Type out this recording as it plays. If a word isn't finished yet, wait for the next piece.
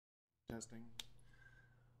Testing.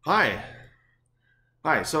 Hi.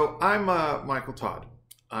 So I'm Michael Todd.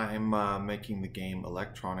 I'm making the game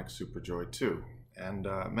Electronic Superjoy 2. And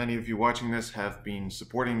many of you watching this have been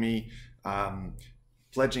supporting me,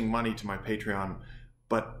 pledging money to my Patreon,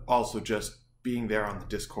 but also just being there on the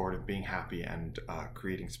Discord and being happy and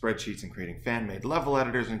creating spreadsheets and creating fan-made level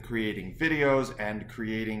editors and creating videos and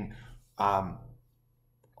creating all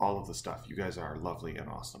of the stuff. You guys are lovely and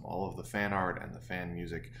awesome. All of the fan art and the fan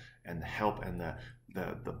music and the help and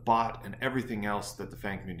the bot and everything else that the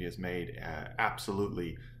fan community has made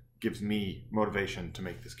absolutely gives me motivation to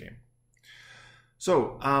make this game.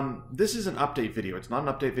 So this is an update video. It's not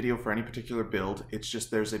an update video for any particular build. It's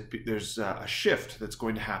just there's a shift that's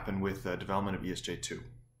going to happen with development of ESJ2.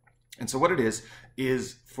 And so what it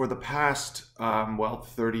is for the past, well,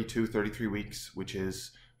 32, 33 weeks, which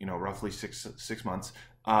is, you know, roughly six months,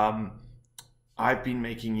 I've been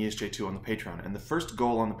making ESJ2 on the Patreon. And the first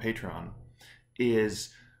goal on the Patreon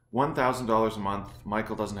is $1,000 a month.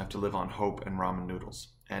 Michael doesn't have to live on hope and ramen noodles.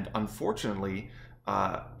 And unfortunately,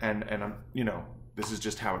 you know, this is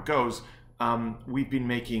just how it goes, we've been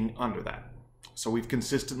making under that. So we've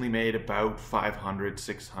consistently made about 500,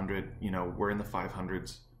 600, you know, we're in the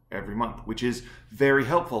 500s every month, which is very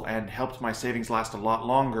helpful and helped my savings last a lot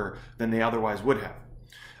longer than they otherwise would have.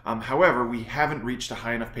 However, we haven't reached a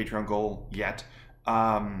high enough Patreon goal yet,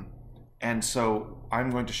 and so I'm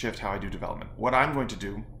going to shift how I do development. What I'm going to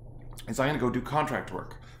do is I'm going to go do contract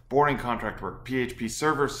work, boring contract work, PHP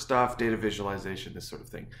server stuff, data visualization, this sort of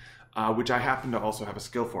thing, which I happen to also have a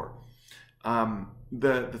skill for.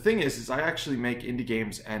 The thing is I actually make indie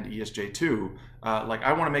games and ESJ2. Like,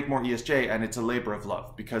 I want to make more ESJ, and it's a labor of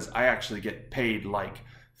love because I actually get paid like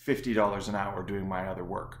 $50 an hour doing my other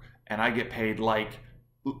work, and I get paid like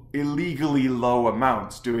illegally low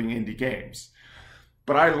amounts doing indie games.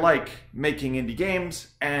 But I like making indie games,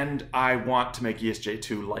 and I want to make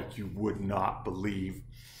ESJ2 like you would not believe.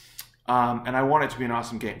 And I want it to be an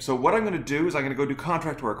awesome game. So what I'm going to do is I'm going to go do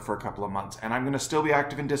contract work for a couple of months, and I'm going to still be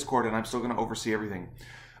active in Discord, and I'm still going to oversee everything.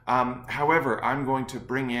 However, I'm going to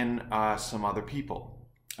bring in some other people.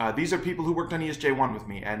 These are people who worked on ESJ1 with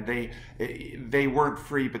me, and they weren't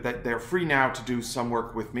free, but they're free now to do some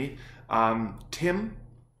work with me. Tim,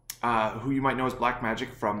 who you might know as Black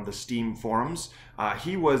Magic from the Steam forums.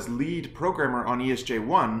 He was lead programmer on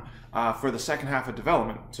ESJ1 for the second half of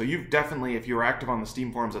development. So you've definitely, if you were active on the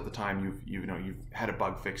Steam forums at the time, you've had a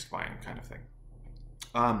bug fixed by him, kind of thing.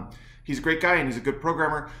 He's a great guy and he's a good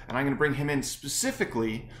programmer, and I'm going to bring him in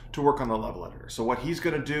specifically to work on the level editor. So what he's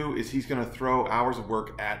going to do is he's going to throw hours of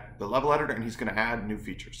work at the level editor, and he's going to add new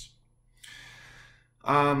features.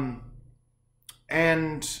 And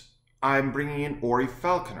I'm bringing in Ori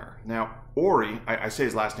Falconer. Now, Ori, I say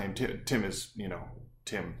his last name, Tim is, you know,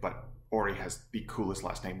 Tim, but Ori has the coolest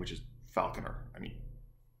last name, which is Falconer. I mean,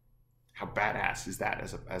 how badass is that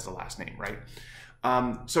as a last name, right?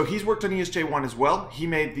 So he's worked on ESJ1 as well. He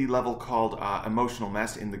made the level called Emotional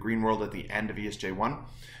Mess in the Green World at the end of ESJ1.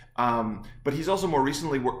 But he's also more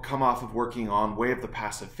recently come off of working on Way of the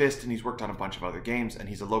Passive Fist, and he's worked on a bunch of other games, and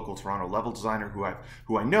he's a local Toronto level designer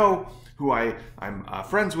who I know, who I'm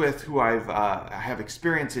friends with, who I have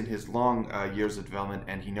experience in his long years of development,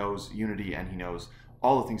 and he knows Unity, and he knows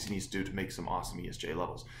all the things he needs to do to make some awesome ESJ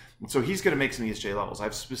levels. And so he's going to make some ESJ levels.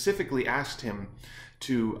 I've specifically asked him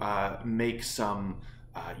to make some,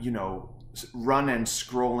 you know, run and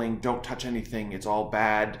scrolling, don't touch anything, it's all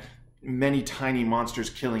bad, many tiny monsters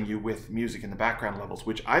killing you with music in the background levels,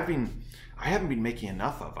 which I haven't been making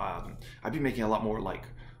enough of. I've been making a lot more like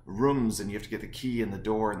rooms, and you have to get the key in the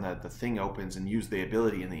door, and the thing opens, and use the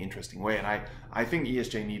ability in the interesting way. And I think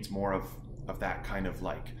ESJ needs more of that kind of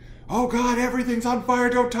like, oh god, everything's on fire,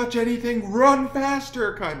 don't touch anything, run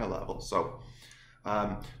faster kind of level. So,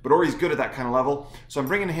 but Ori's good at that kind of level. So I'm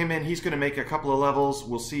bringing him in. He's going to make a couple of levels.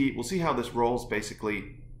 We'll see how this rolls,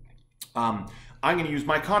 basically. I'm going to use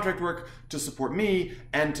my contract work to support me,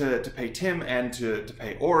 and to pay Tim, and to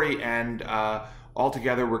pay Ori, and all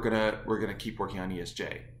together we're gonna keep working on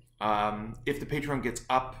ESJ. If the Patreon gets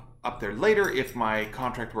up there later, if my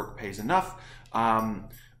contract work pays enough,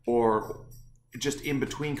 or just in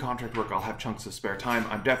between contract work, I'll have chunks of spare time.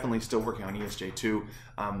 I'm definitely still working on ESJ2.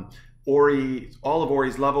 All of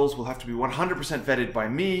Ori's levels will have to be 100% vetted by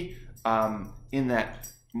me. In that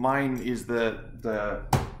mine is the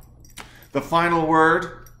final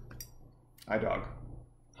word. Hi, dog.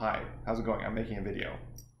 Hi, how's it going? I'm making a video.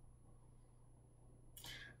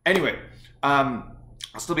 Anyway, I'll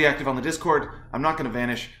still be active on the Discord. I'm not going to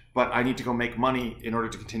vanish, but I need to go make money in order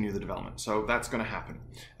to continue the development. So that's going to happen.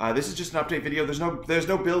 This is just an update video. There's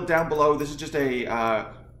no build down below. This is just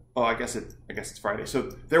a Oh, I guess it's Friday.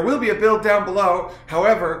 So there will be a build down below.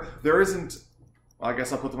 However, there isn't. Well, I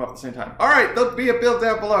guess I'll put them up at the same time. All right, there'll be a build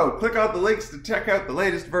down below. Click on the links to check out the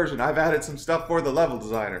latest version. I've added some stuff for the level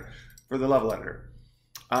designer, for the level editor.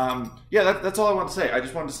 Yeah, that's all I want to say. I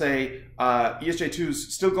just wanted to say ESJ2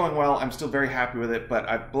 is still going well. I'm still very happy with it, but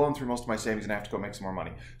I've blown through most of my savings and I have to go make some more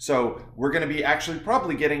money. So we're going to be actually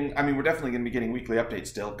probably getting, I mean, we're definitely going to be getting weekly updates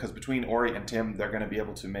still, because between Ori and Tim, they're going to be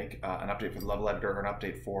able to make an update for the level editor or an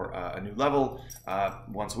update for a new level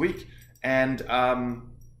once a week. And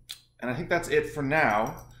I think that's it for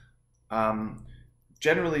now.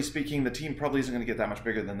 Generally speaking, the team probably isn't going to get that much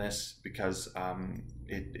bigger than this because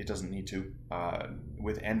it doesn't need to.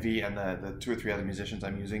 With Envy and the 2 or 3 other musicians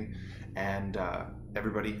I'm using, and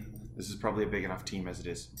everybody, this is probably a big enough team as it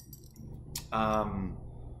is.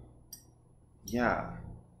 Yeah.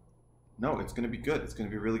 No, it's going to be good. It's going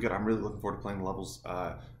to be really good. I'm really looking forward to playing the levels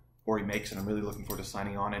Ori makes, and I'm really looking forward to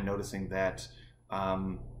signing on and noticing that,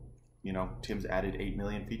 you know, Tim's added 8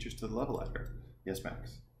 million features to the level editor. Yes,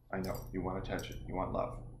 Max. I know, you want attention, you want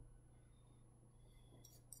love.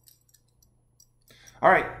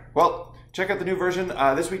 All right, well, check out the new version.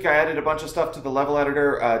 This week I added a bunch of stuff to the level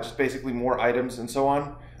editor, just basically more items and so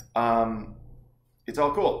on. It's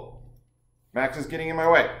all cool. Max is getting in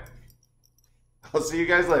my way. I'll see you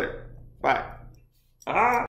guys later. Bye.